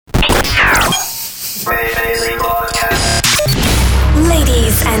Ladies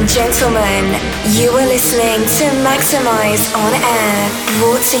and gentlemen, you are listening to Maxximize On Air,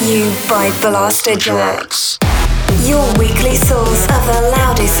 brought to you by Blasterjaxx. Your weekly source of the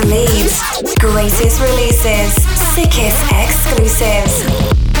loudest leads, greatest releases, sickest exclusives,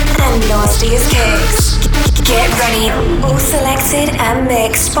 and nastiest kicks. Get ready, all selected and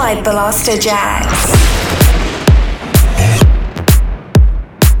mixed by Blasterjaxx.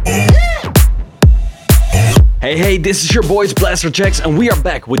 Hey, this is your boys Blasterjaxx, and we are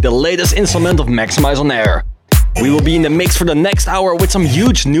back with the latest installment of Maxximize On Air. We will be in the mix for the next hour with some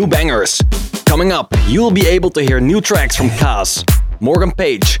huge new bangers. Coming up, you will be able to hear new tracks from Kaz, Morgan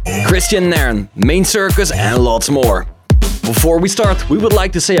Page, Christian Nairn, Main Circus, and lots more. Before we start, we would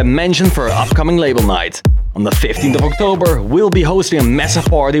like to say a mention for our upcoming label night. On the 15th of October, we'll be hosting a massive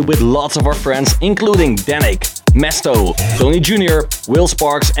party with lots of our friends, including Danik, Mesto, Tony Jr., Will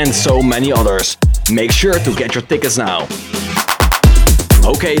Sparks, and so many others. Make sure to get your tickets now.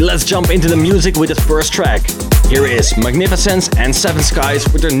 Okay, let's jump into the music with the first track. Here is Magnificence and Seven Skies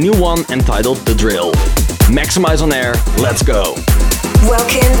with their new one entitled The Drill. Maxximize On Air, let's go.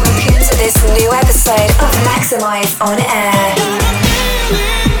 Welcome to this new episode of Maxximize On Air.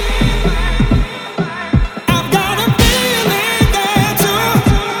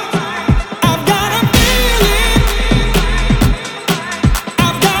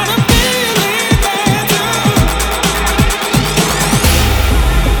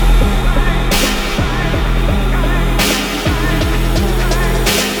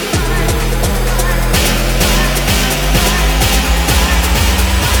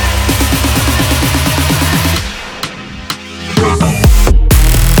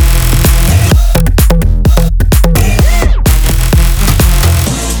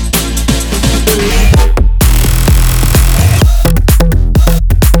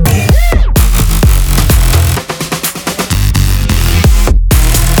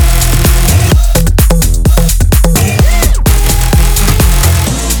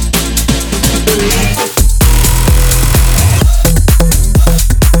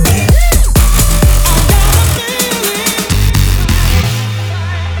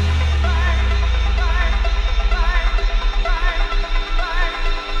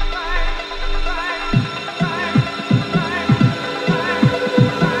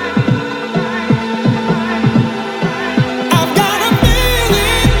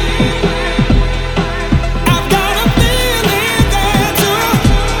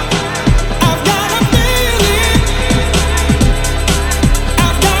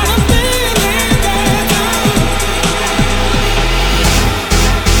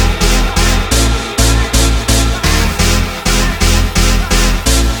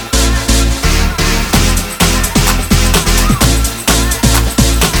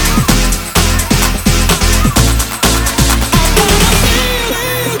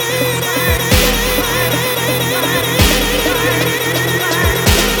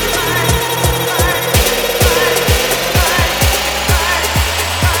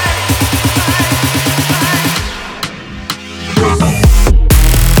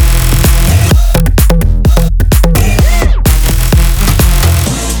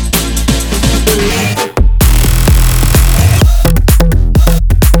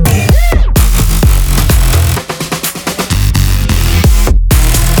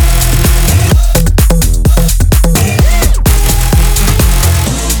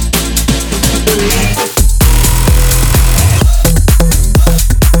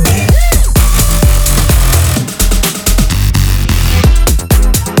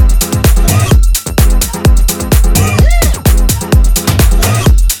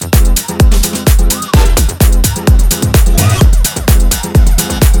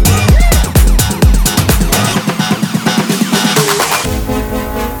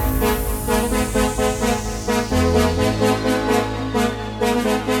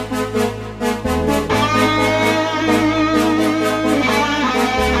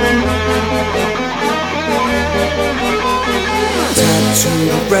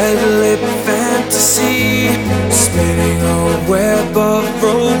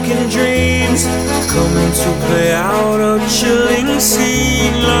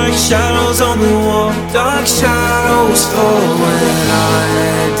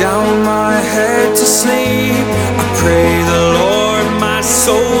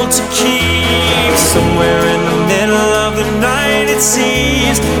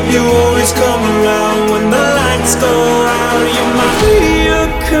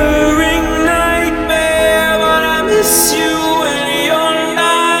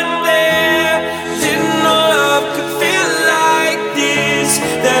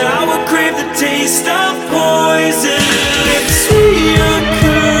 That I would crave the taste of poison. It's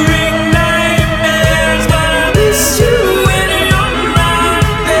reoccurring nightmares, but I miss you when you're not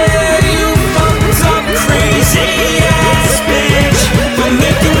there. You fucked up crazy ass bitch for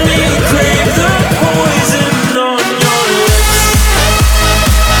making me crave the poison on your lips.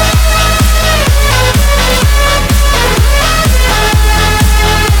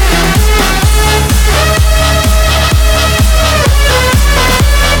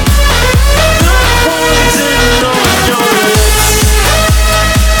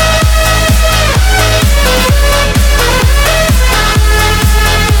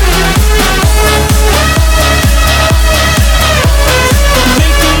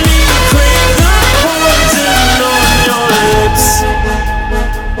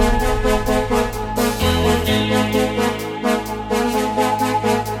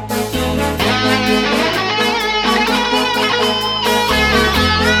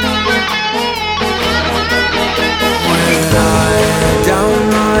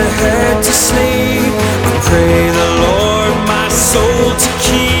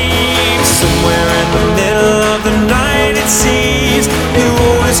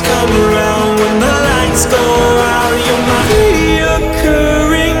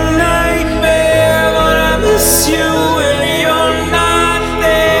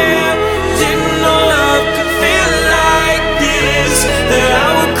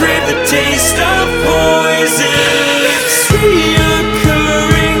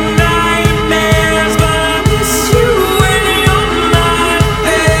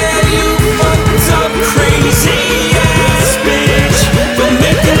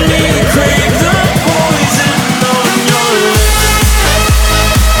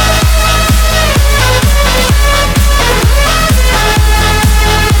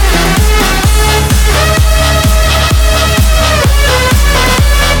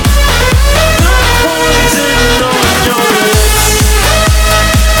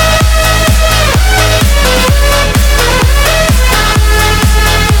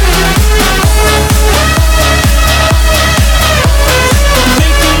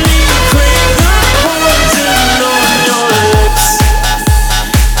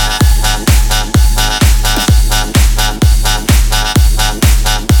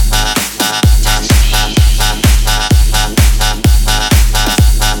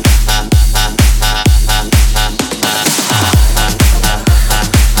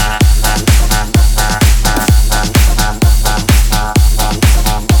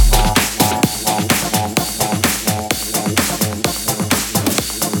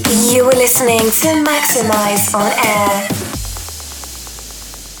 You were listening to Maxximize On Air.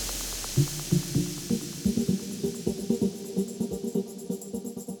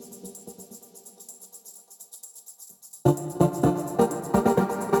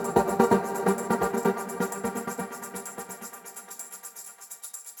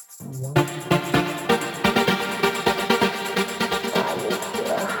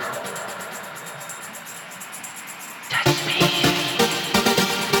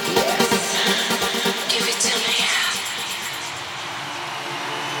 Give it to me.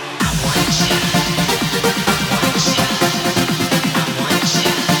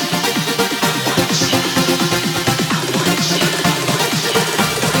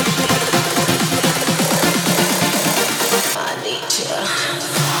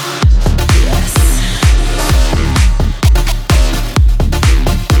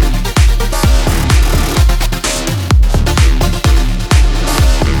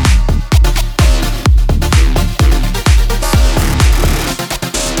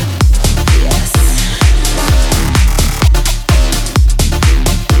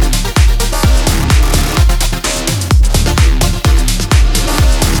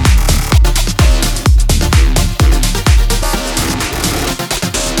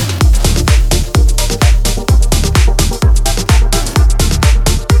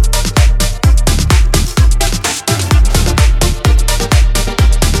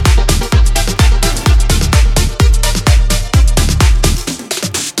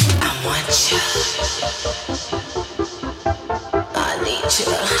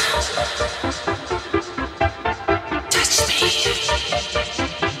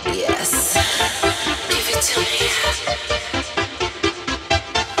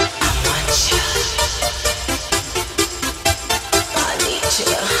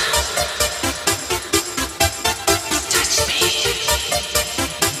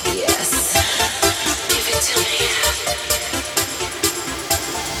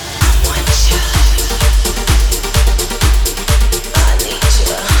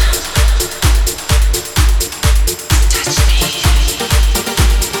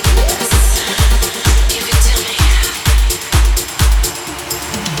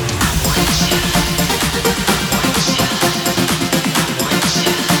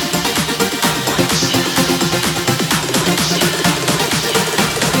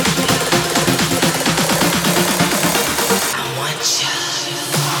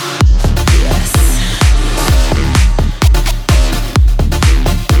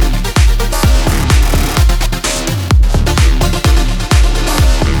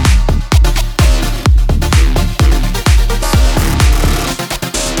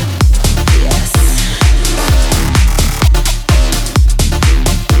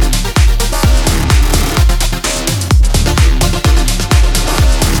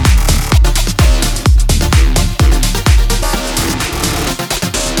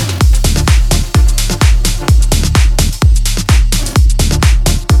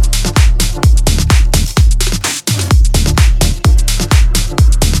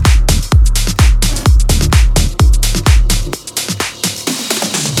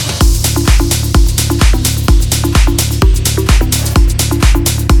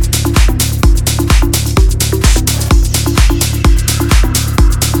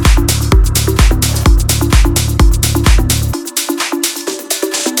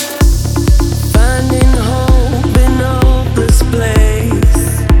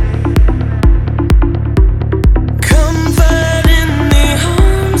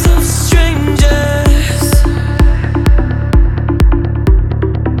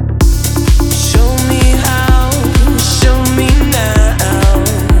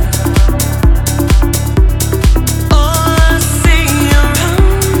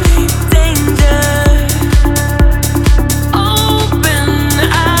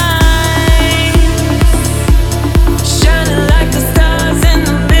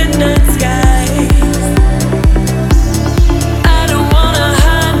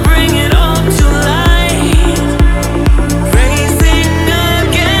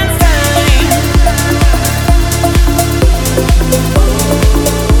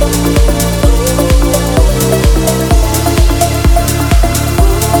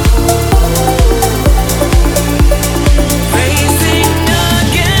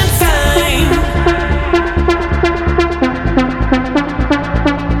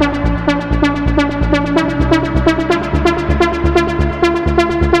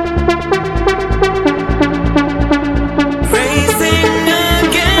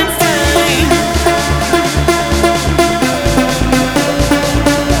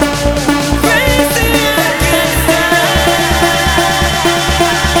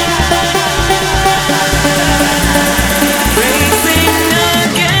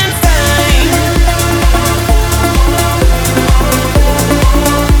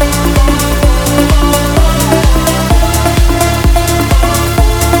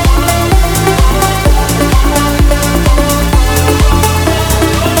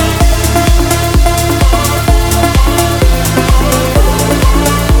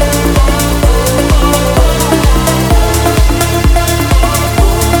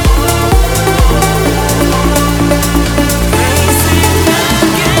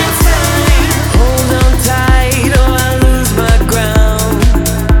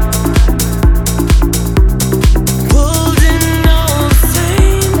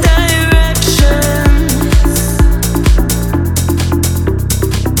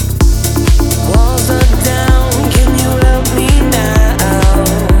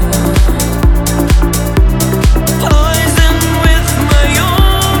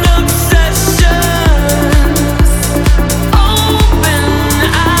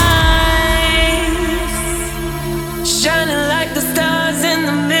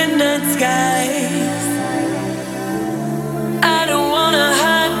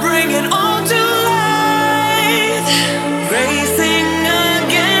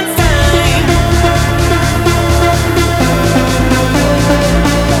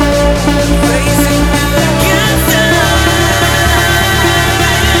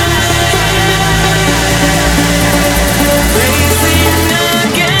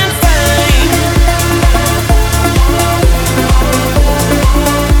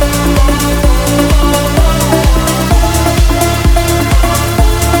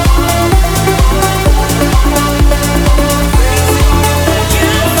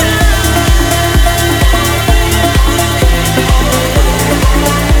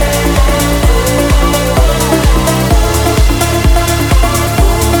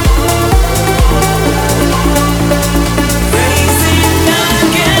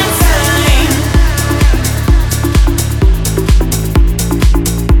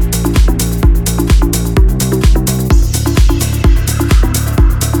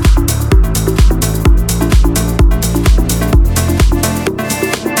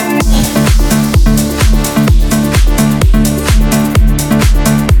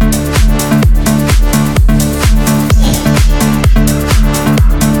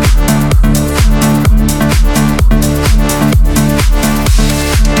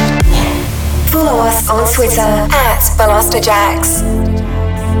 Blasterjaxx.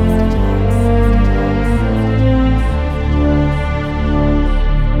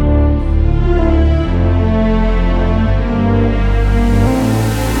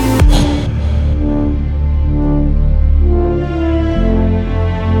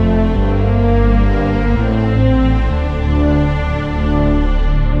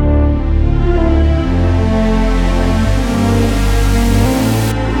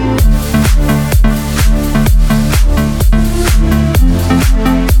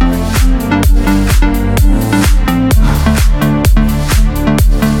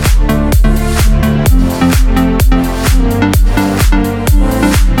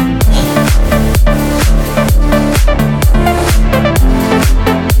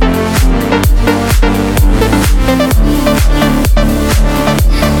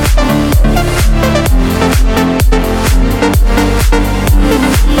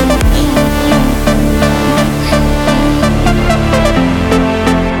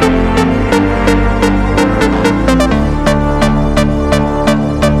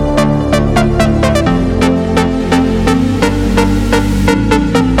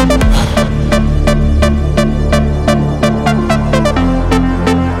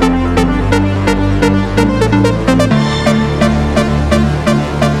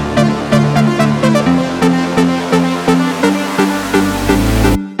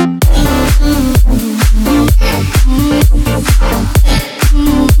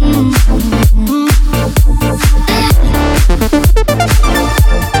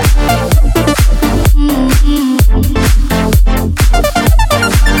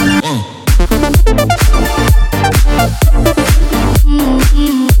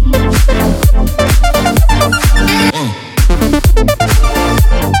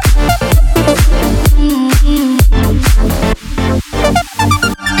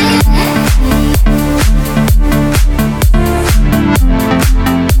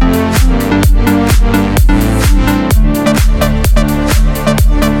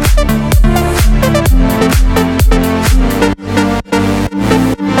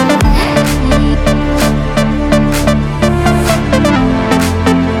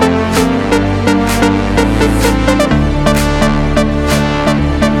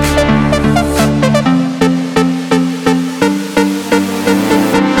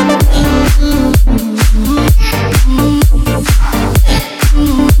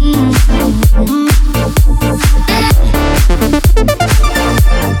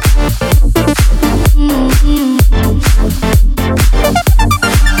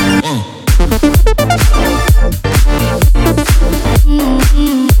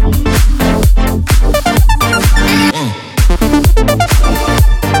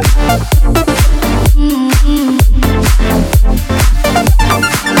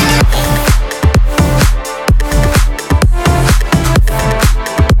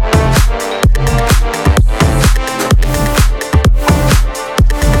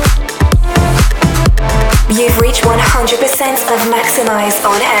 of Maxximize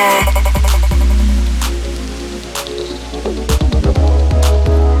On Air.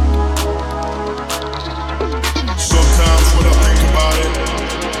 Sometimes when I think about it,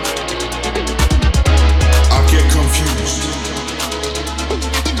 I get confused.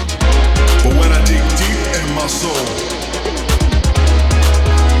 But when I dig deep in my soul,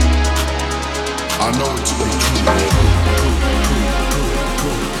 I know it to be true.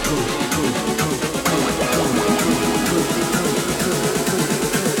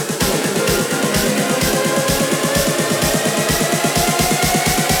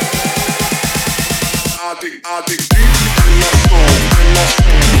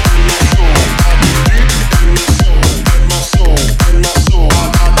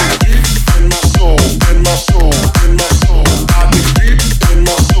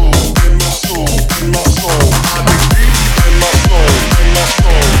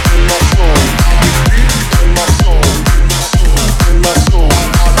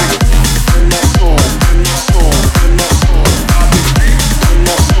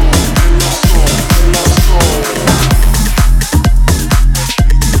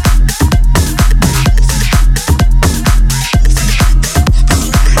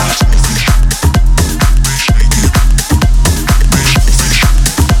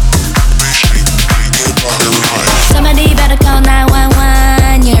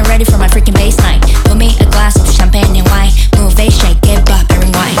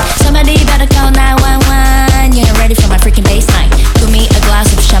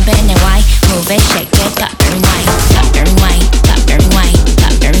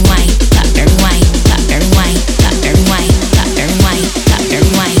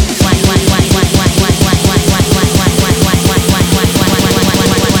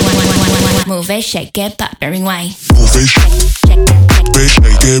 shake it, pop it, rewind. Move it, shake it, bitch,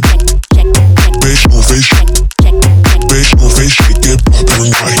 move it, bitch, move it, shake it, pop it,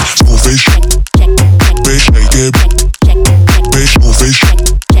 rewind. Move it, bitch, shake it, bitch, move it,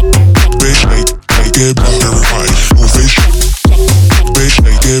 bitch, shake it, pop it, rewind. Move it, bitch,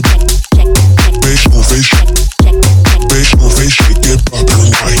 shake it, bitch, move it, bitch, move it, shake it, pop it,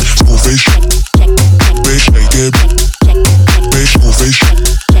 rewind. Move it, bitch, shake it, bitch, move it, bitch,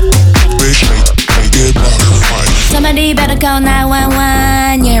 shake it, pop it, rewind. Somebody better call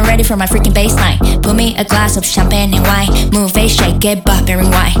 911. You ain't ready for my freaking baseline. Pour me a glass of champagne and wine. Move it, shake it, bop it,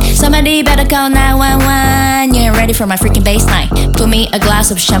 rewind. Somebody better call 911. You ain't ready for my freaking baseline. Pour me a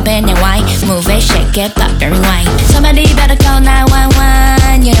glass of champagne and wine. Move it, shake it, bop it, rewind. Somebody better call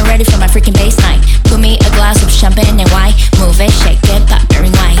 911. You ain't ready for my freaking baseline. Pour me a glass of champagne and wine. Move it, shake it, bop it,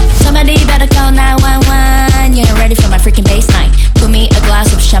 rewind. Somebody better call 911. You ain't ready for my freaking baseline. Pour me a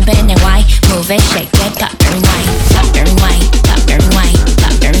glass of champagne and wine. Move it, shake it, bop it, rewind. Pop it, rewind, pop it, rewind,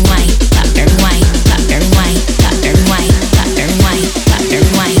 pop it, rewind, pop it, rewind, pop it, rewind, pop it, rewind, pop it, rewind, pop it,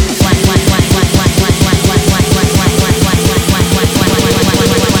 rewind.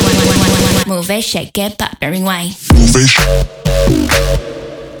 Move it, shake it, pop it, rewind. Move it, move it, bitch, shake it, pop it, rewind. Bitch, shake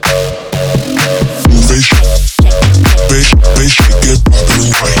it, bitch, move it, bitch, shake, move it,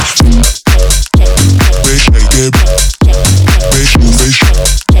 bitch, shake it, bitch, move it, bitch,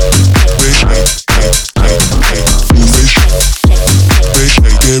 shake, move it, bitch,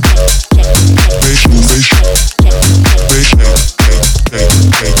 shake it, bitch, move it, bitch,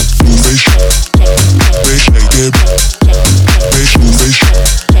 shake, move it, bitch, shake it,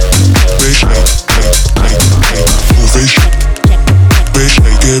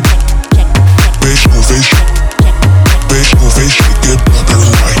 bitch, move it, bitch, move it, shake it, pop it,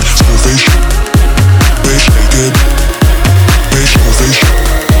 rewind. Move it, bitch, shake it, bitch, move it, bitch,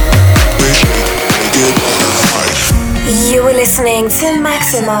 shake it, pop it, rewind. You were listening to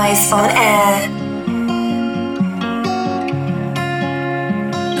Maxximize On Air.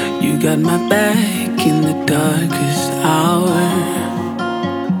 You got my back in the darkest hour.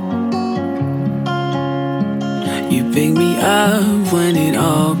 You pick me up when it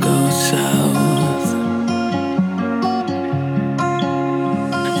all goes south.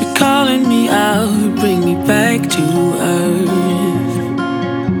 You're calling me out, bring me back to earth.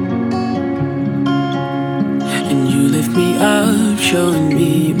 And you lift me up, showing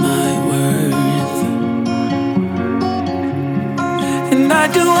me my worth. And I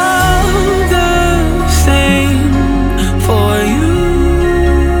do all the same for you.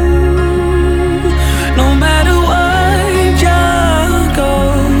 No matter what you're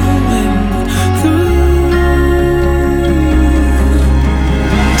going through.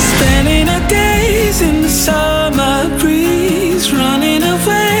 Spending our days in the summer breeze, running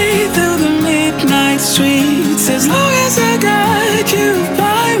away through the midnight streets. As long as I got you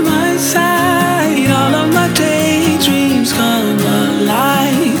by my side, all of my daydreams come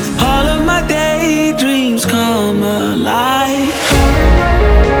alive. All of my daydreams come alive.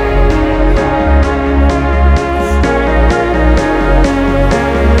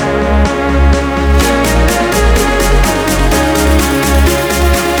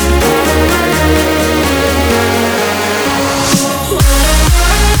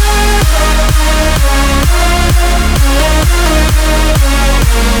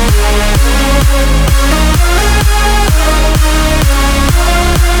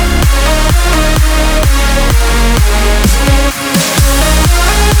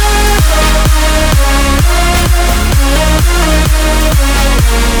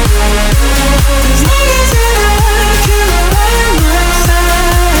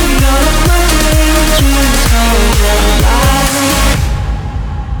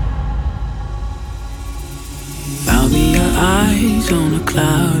 On a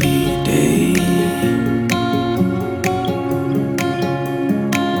cloudy day,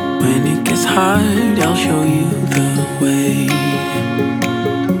 when it gets hard, I'll show you the way.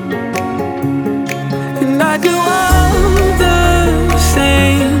 And I do all the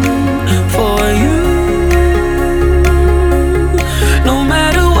same for you. No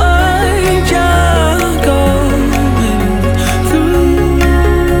matter what you're going through.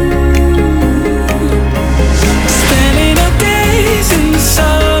 Spending our days in the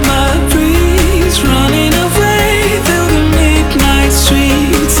summer breeze, running away through the midnight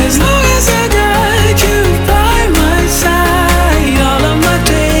streets. As long as I got you by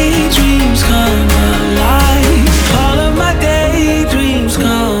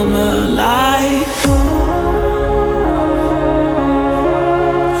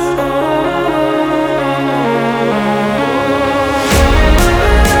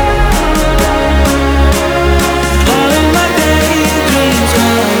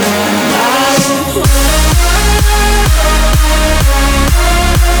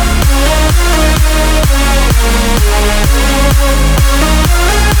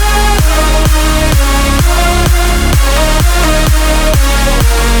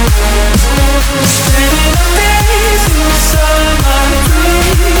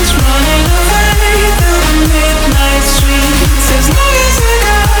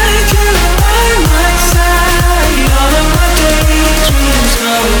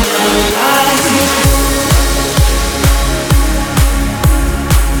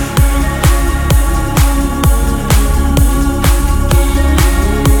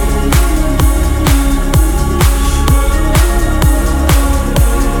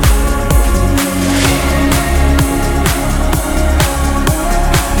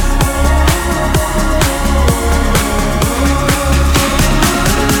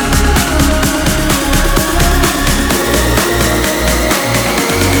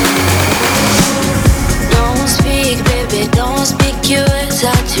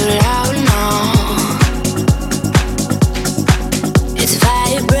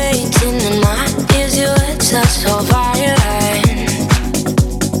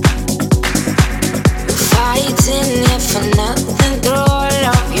for nothing through all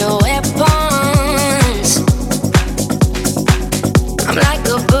of your weapons. I'm like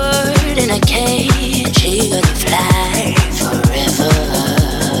a bird in a cage, eager to fly forever.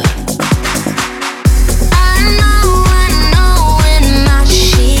 I know when my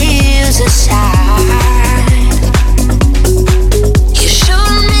shield's aside. You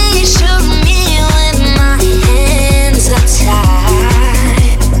shoot me when my hands are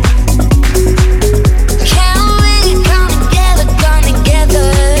tied. Can we come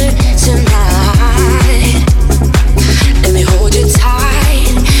together tonight? Let me hold you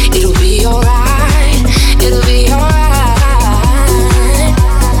tight. It'll be alright. It'll be alright.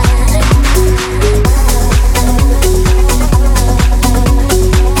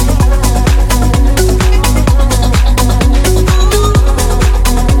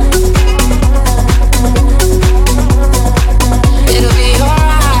 It'll be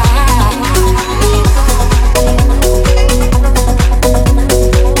alright.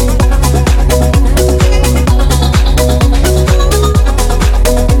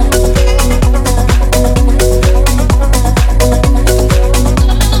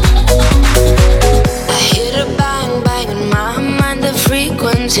 I hear the bang bang in my mind, the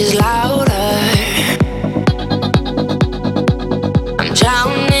frequency's louder. I'm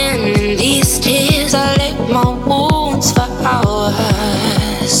drowning in these tears, I lick my wounds for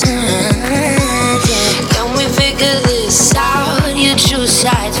hours. Can we figure this out? You choose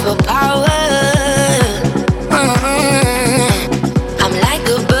sides for power. I'm like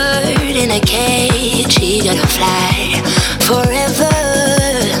a bird in a cage, eager to fly forever.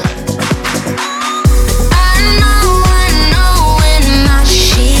 I know when my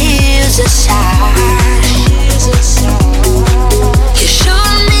shield's aside.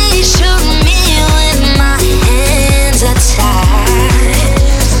 You shoot me when my hands are tied.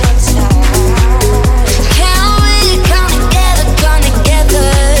 Can we come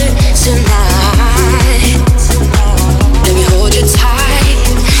together tonight? Let me hold you tight.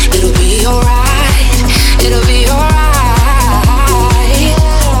 It'll be alright. It'll be alright.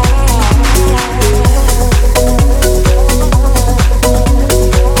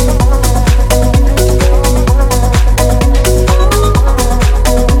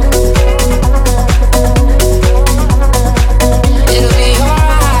 It'll be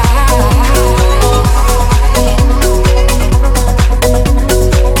alright.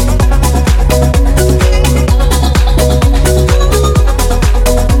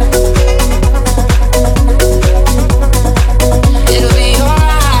 It'll be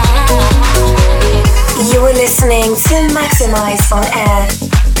alright. You are listening to Maxximize On Air.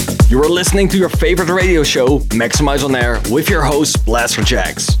 You are listening to your favorite radio show, Maxximize On Air, with your host,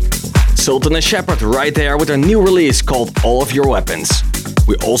 Blasterjaxx. Sultan and Shepard right there with their new release called All of Your Weapons.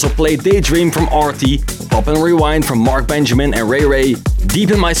 We also played Daydream from Artie, Pop and Rewind from Mark Benjamin and Ray Ray,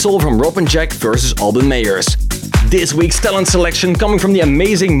 Deep in My Soul from Rob and Jack versus Alban Mayers. This week's talent selection coming from the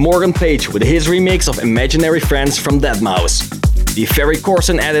amazing Morgan Page with his remix of Imaginary Friends from Deadmau5. The Ferry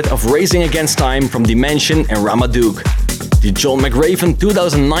Corson edit of Racing Against Time from Dimension and Ramadouk. The John McRaven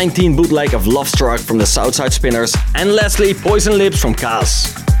 2019 bootleg of Love Struck from the Southside Spinners, and lastly Poison Lips from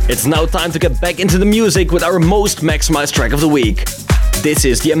Kaz. It's now time to get back into the music with our most maximized track of the week. This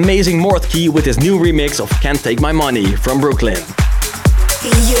is the amazing Morthkey with his new remix of Can't Take My Money from Brooklyn.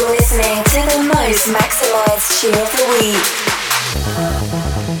 You're listening to the most maximized tune of the week.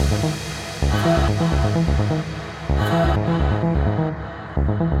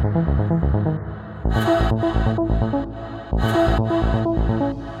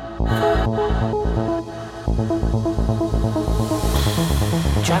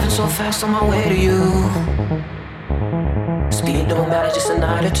 Driving so fast on my way to you. Speed don't matter, just a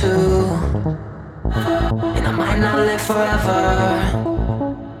night or two. And I might not live forever,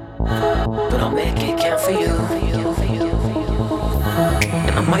 but I'll make it count for you.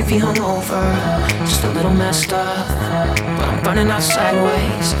 And I might be hungover, just a little messed up, but I'm burning out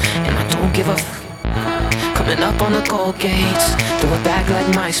sideways, and I don't give a coming up on the gold gates, throw it back like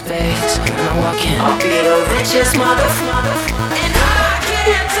MySpace. And I walk in, I'll be the richest motherfucker. And I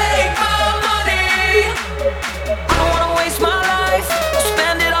can't take my money. I don't wanna waste my life,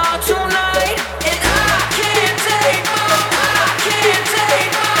 spend it all tonight. And I can't take my, I can't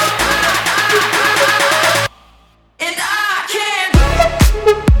take my, and I can't.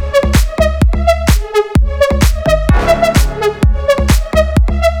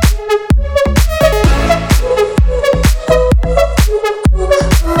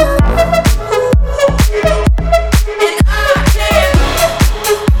 And I can't.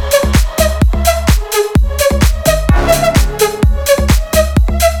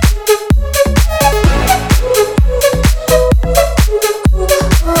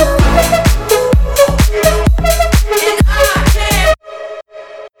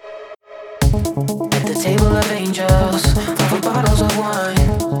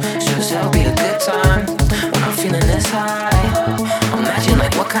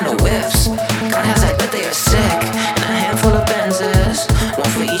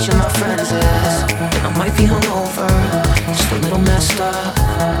 up,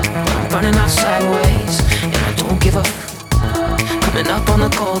 but I'm burning out sideways, and I don't give a coming up on the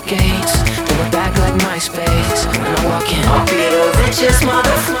gold gates, throw it back like MySpace. When I walk in, I'll be the richest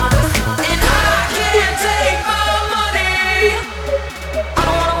motherfucker, and I can't take my money. I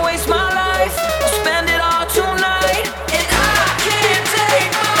don't wanna waste my life, I'll spend it all tonight, and I can't take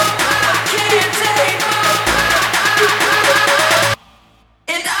my, I can't take my,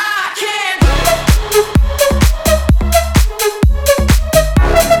 and I can't.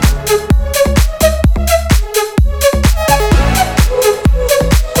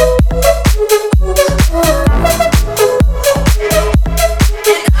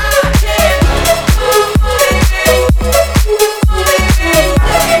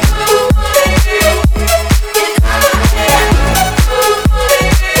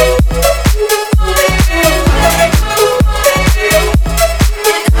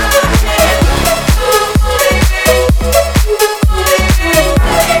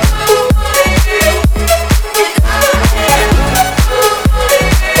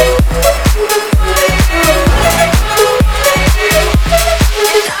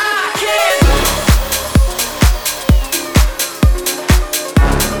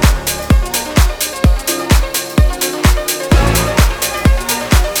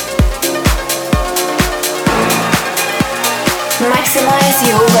 Maxximize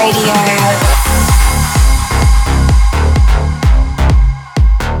your radio.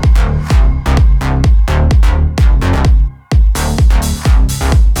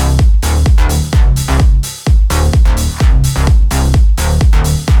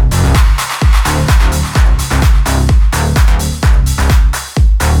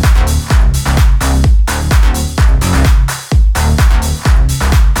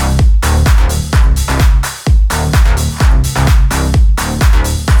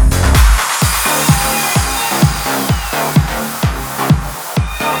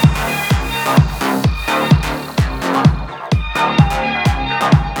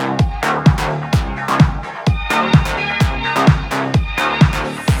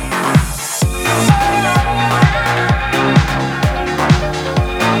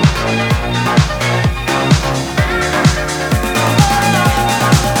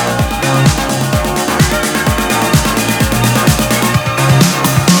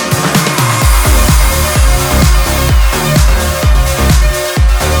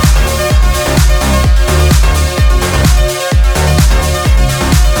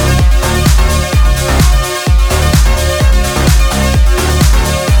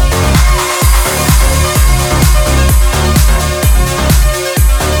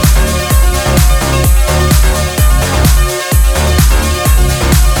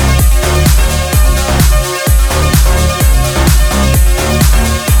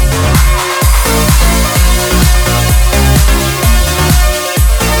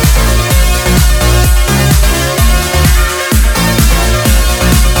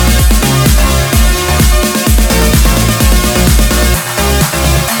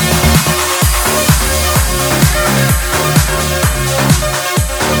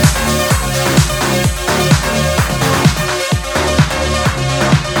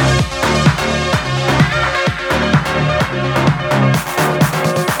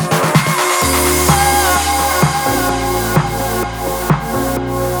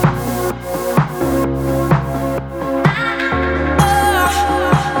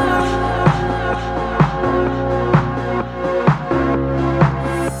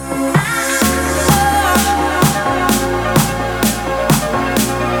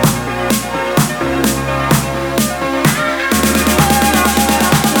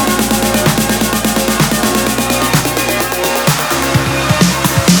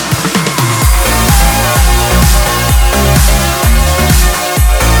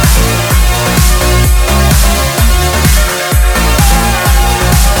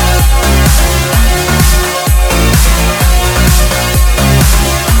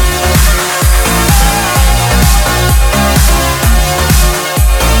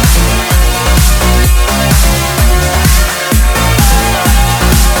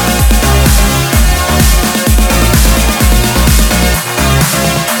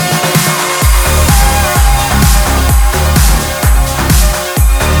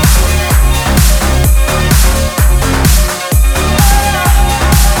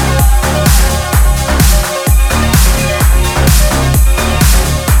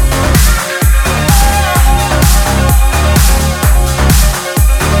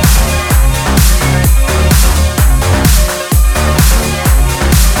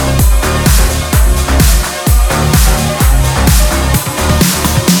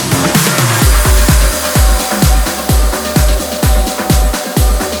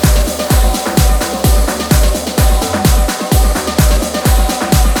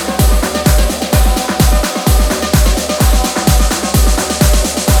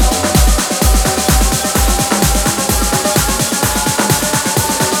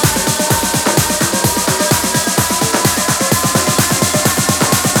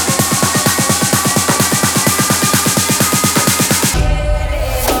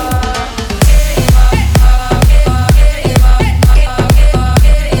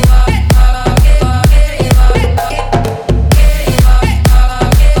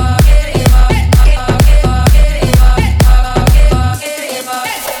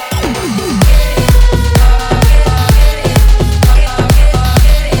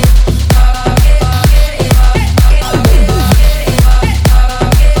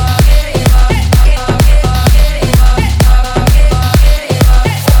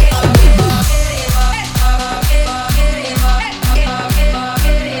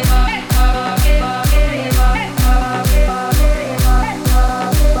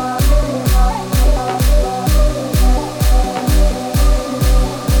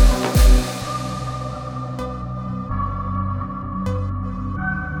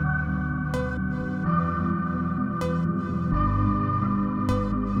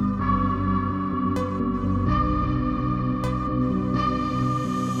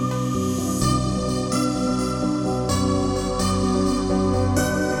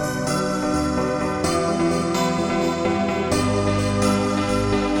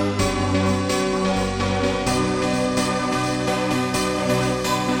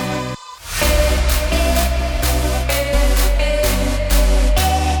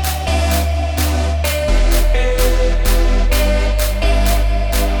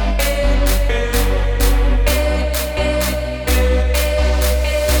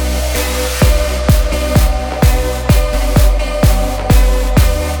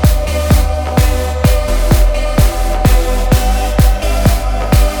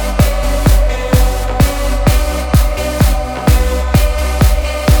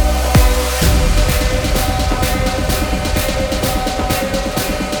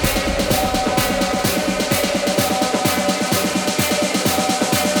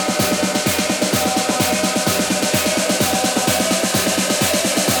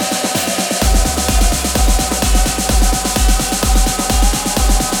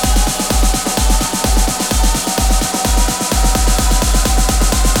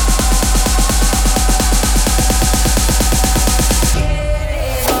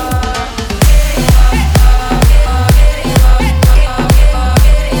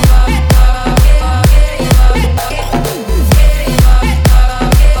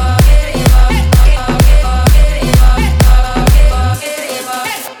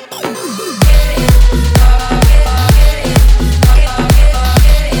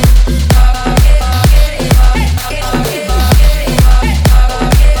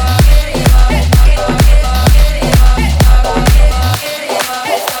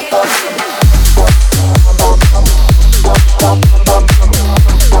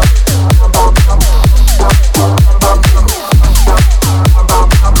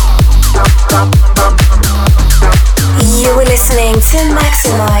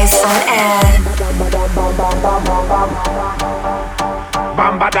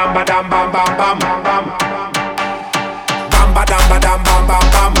 ba dam ba dam bam bam bam bam. Bam ba dam ba dam bam bam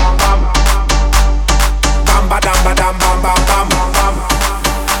bam bam. Bam ba dam ba dam bam bam bam bam.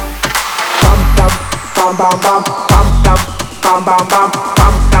 Bam dam bam bam bam bam dam bam bam bam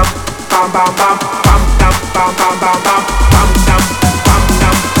bam dam bam bam bam bam dam bam bam bam bam bam dam bam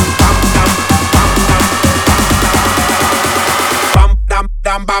dam bam dam bam dam bam bam bam bam. Bam bam bam dam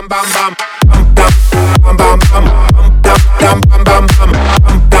dam bam bam bam dam bam bam bam dam bam bam bam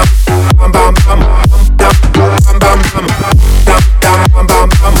dam dam bam bam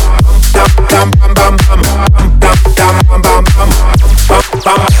dam dam bam bam bam dam dam bam bam bam bam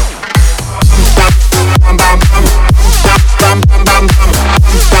bam.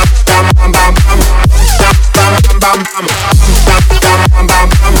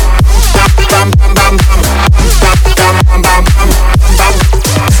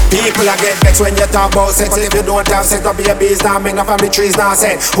 People a get vexed when you talk about sex. If you don't have sex, no babies, nah make no family trees, nah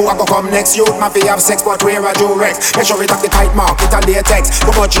set. Who a go come next? Youth mafia have sex, but where a do Rex? Make sure it have the kite mark, it a latex.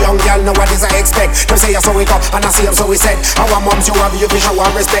 Too much young girl, know what is I expect. Them say so we come, and I see them so we said. Our moms, you have you fish, our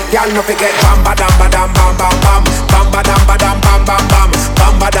respect. Girl, no forget. Bam ba dam ba dam bam bam bam. Bam ba dam ba dam bam bam bam.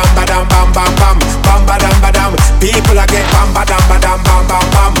 Bam ba dam ba dam bam bam bam. Bam ba dam ba dam. People a get bam ba dam ba dam bam bam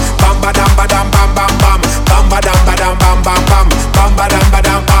bam. Bam ba dam ba dam bam bam bam. Bam ba dam ba dam bam bam bam. Bam ba dam ba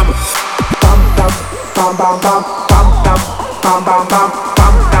dam bam. Bam dam bam bam bam. Bam dam bam bam bam.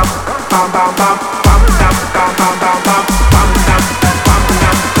 Bam dam bam bam bam. Bam dam bam bam bam bam. Bam dam bam dam bam dam bam dam bam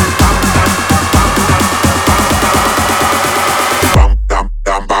bam bam. Bam dam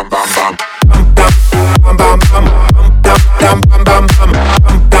bam bam bam. Dam bam bam bam.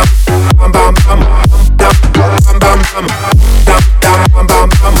 Dam bam bam bam. Dam bam bam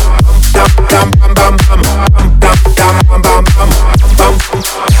bam. Dam bam bam bam.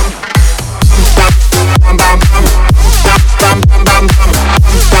 Dam bam bam bam.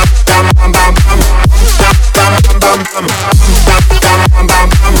 Dam bam bam bam. Bam bam bam bam.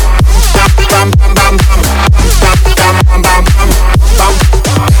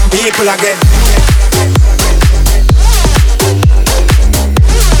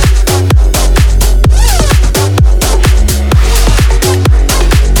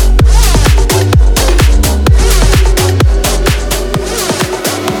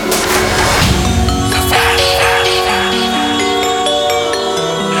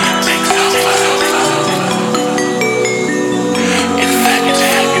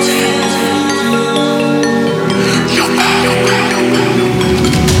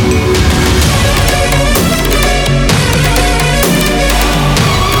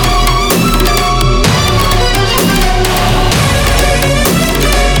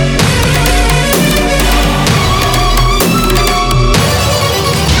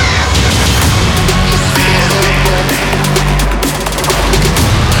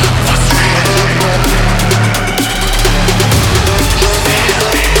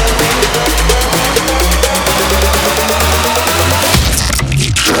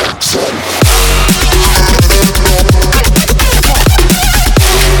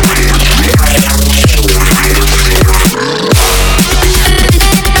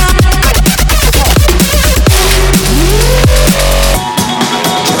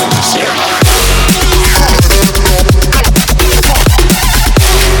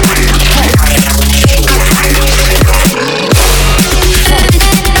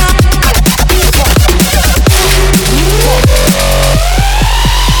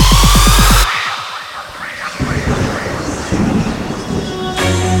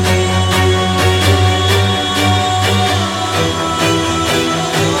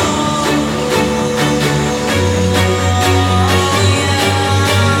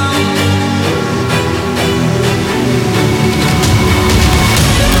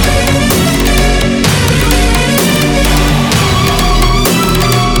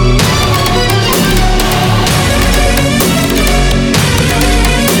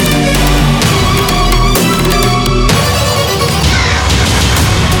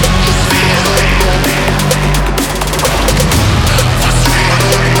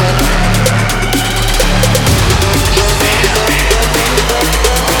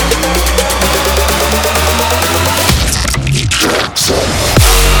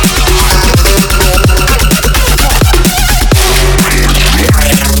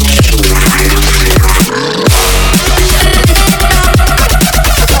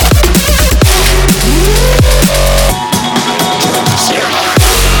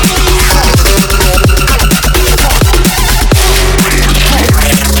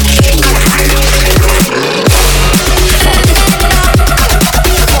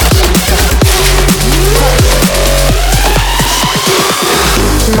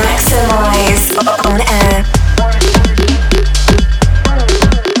 Maxximize On Air.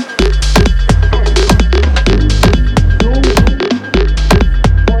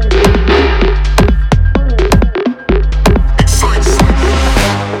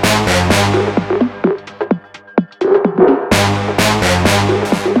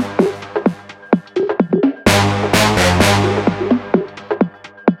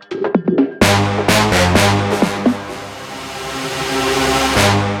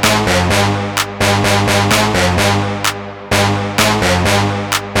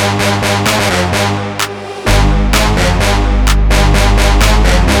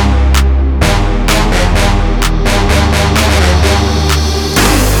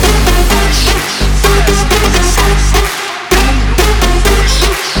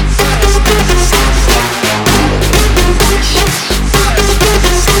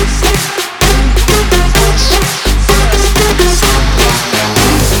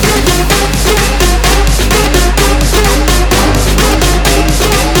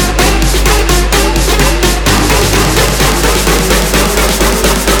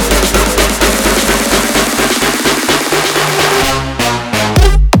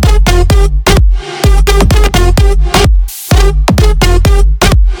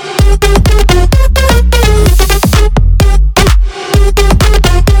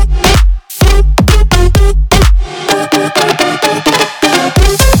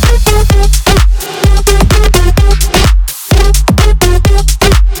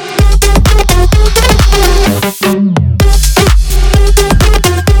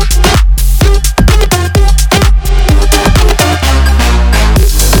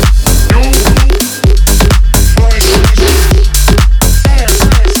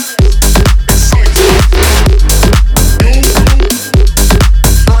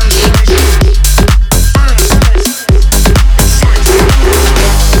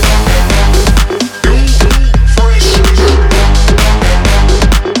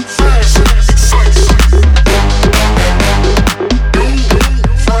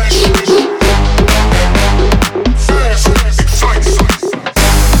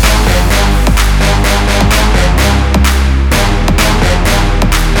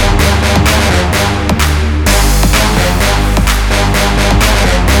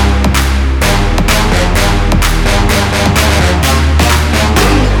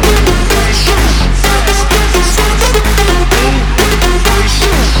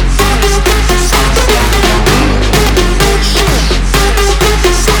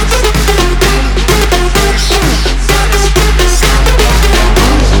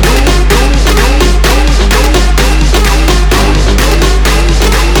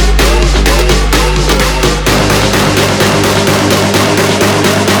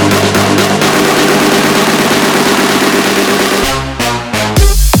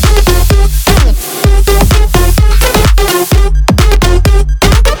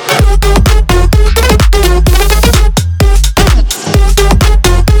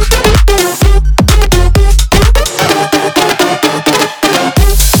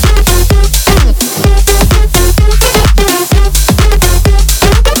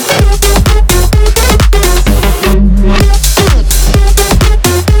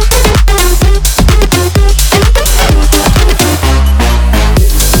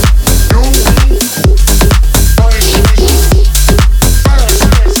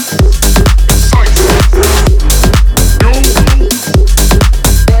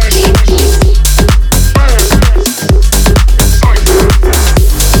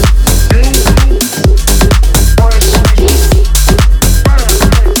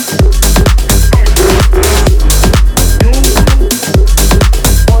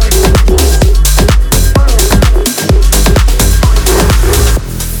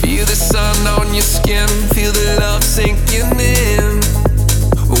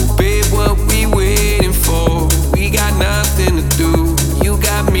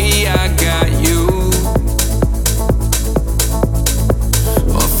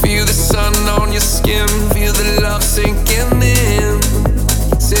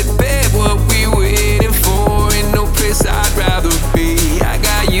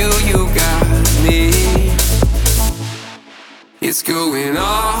 It's going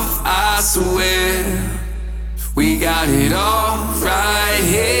off, I swear. We got it all right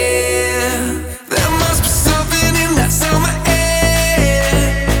here. There must be something in that summer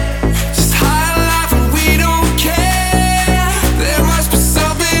air. Just high life and we don't care. There must be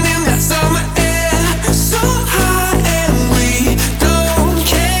something in that summer air. So high and we don't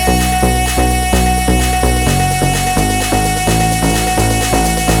care.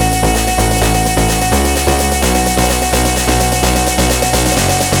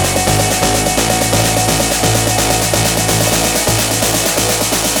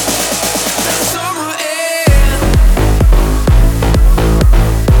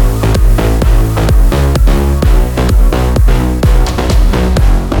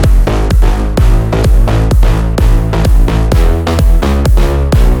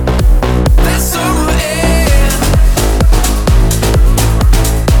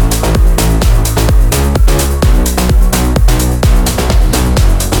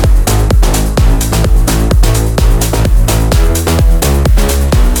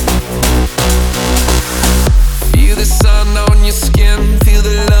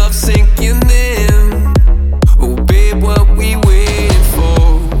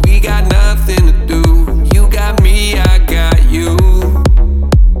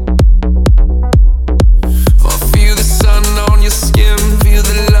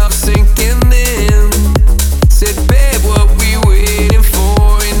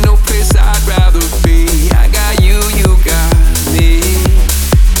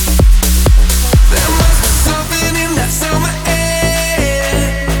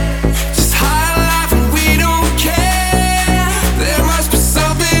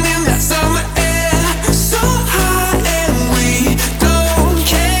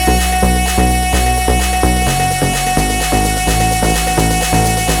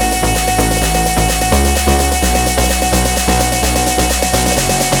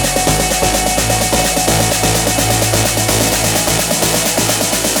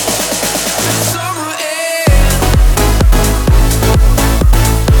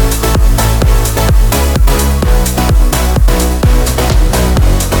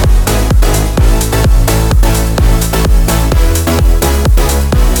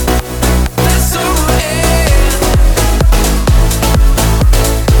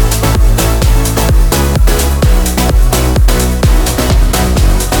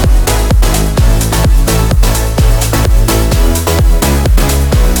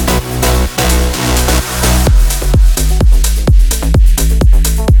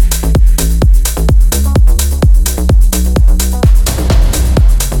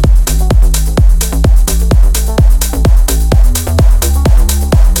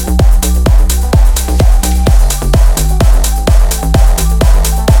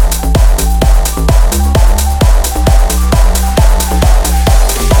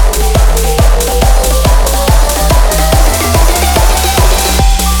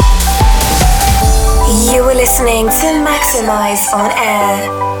 listening to Maxximize On Air.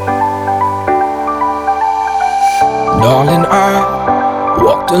 Darling, I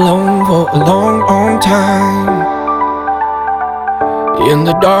walked alone for a long, long time, in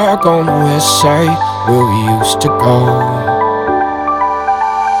the dark on the west side where we used to go.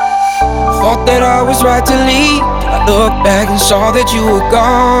 Thought that I was right to leave, I looked back and saw that you were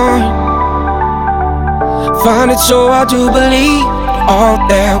gone. Find it so hard to believe all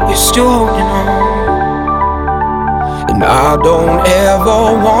that we're still holding on. And I don't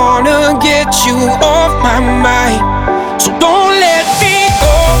ever wanna get you off my mind, so don't let me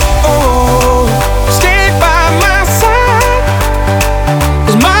go. Stay by my side,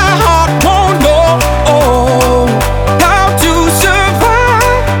 'cause my heart won't know how to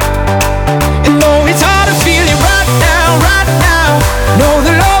survive. And though it's hard to feel it right now, know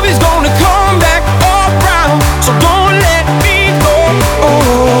the love is gonna come back around. So don't let me go,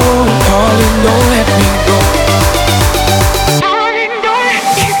 darling, don't let me go. Darling, don't let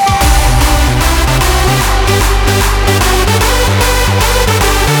me go.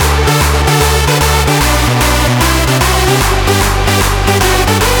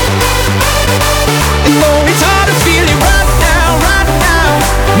 And though it's hard to feel it right now,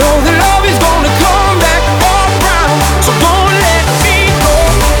 know the love is gonna come back around. So don't let me go,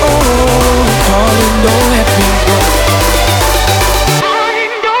 darling, don't let me go.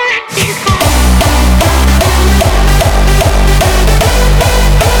 Darling, don't let me go.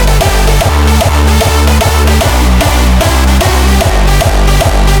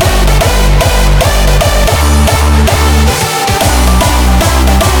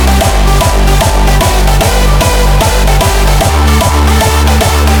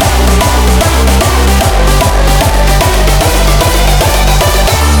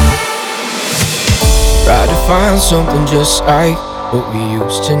 Try to find something just like what we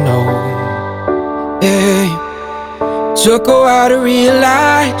used to know. Yeah, took a while to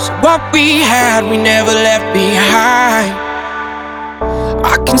realize what we had, we never left behind.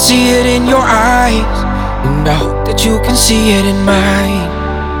 I can see it in your eyes, and I hope that you can see it in mine.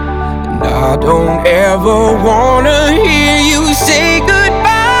 And I don't ever wanna hear you say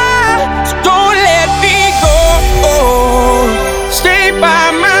goodbye, so don't let me go. Stay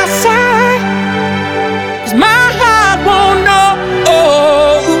by my side, 'cause my heart won't know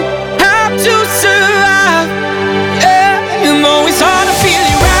how to survive. Yeah, you know it's hard to feel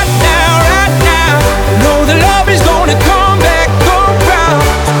it right now. Know the love is gonna come back around.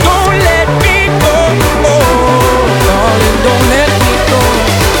 So don't let me go, darling, don't let me go.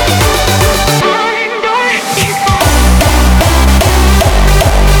 Darling, don't let me go.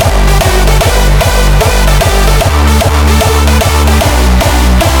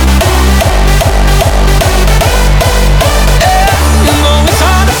 You know it's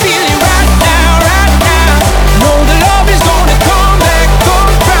hard to feel it right now. Know the love is gonna come back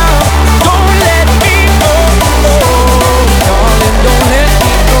around. Don't let me go, darling, don't let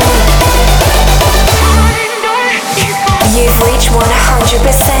me go. Darling, don't let me go. You've reached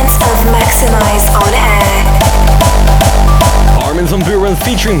 100% of Maxximize On Air. Armin van Buuren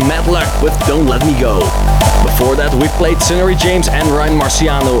featuring Matt Luck with Don't Let Me Go. Before that, we played Sunnery James and Ryan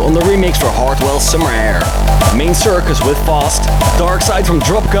Marciano on the remix for Hardwell's Summer Air. Main Circus with Fast, Dark Side from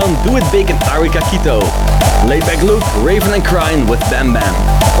Drop Gun, Do It Big and Arika Kito. Laidback Luke, Raven and Crying with Bam Bam.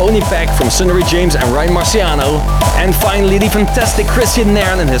 Pony Pack from Sunnery James and Ryan Marciano. And finally the fantastic Christian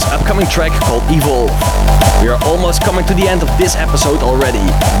Nairn and his upcoming track called Evolve. We are almost coming to the end of this episode already.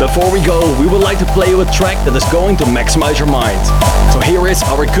 Before we go, we would like to play you a track that is going to maximize your mind. So here is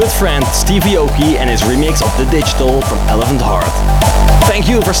our good friend Stevie Aoki and his remix of The Digital from Elephant Heart. Thank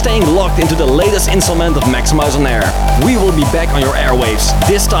you for staying locked into the latest installment of Maxximize On Air. We will be back on your airwaves,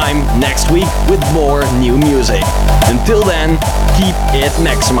 this time next week with more new music. Until then, keep it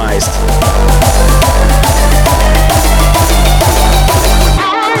maximized.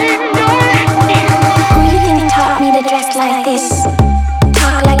 Who you think taught me to dress like this?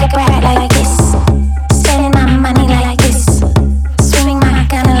 Talk like a brat like this. Spending my money like this. Swimming my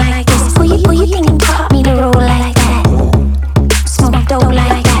gun like this. Who you think taught me to roll like that? Smoke dope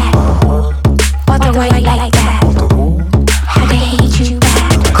like that. Bought the white like that. Had to hate you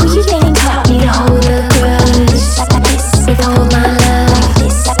back. Who you think taught me to hold a girl like this? Withhold my love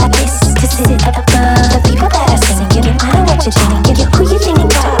like this. To sit above the people that are singing. No matter what you're thinking. Who you think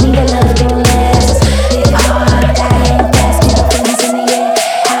taught me to love you less? Live hard, die and fast. Middle fingers in the air.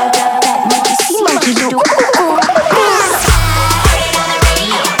 How about that monkey see, monkey do?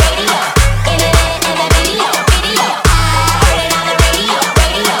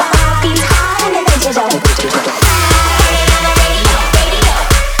 Beats hard and the bitches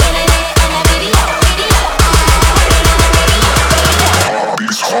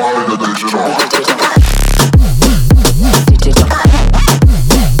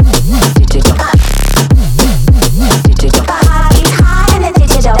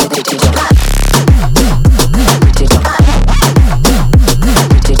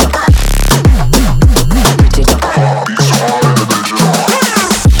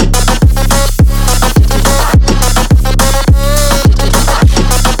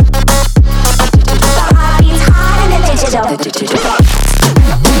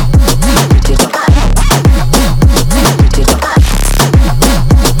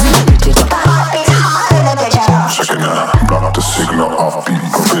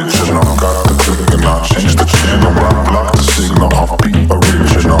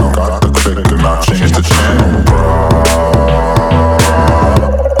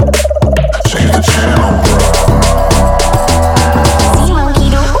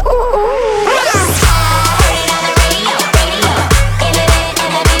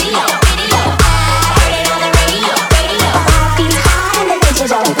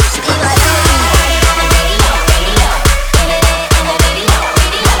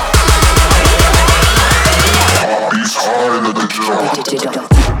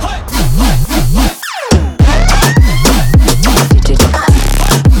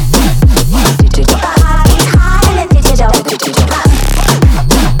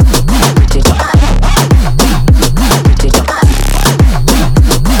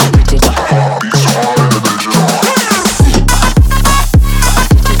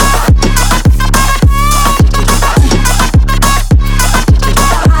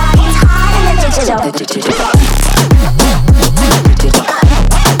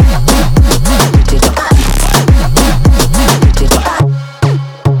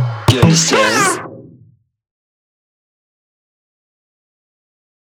Just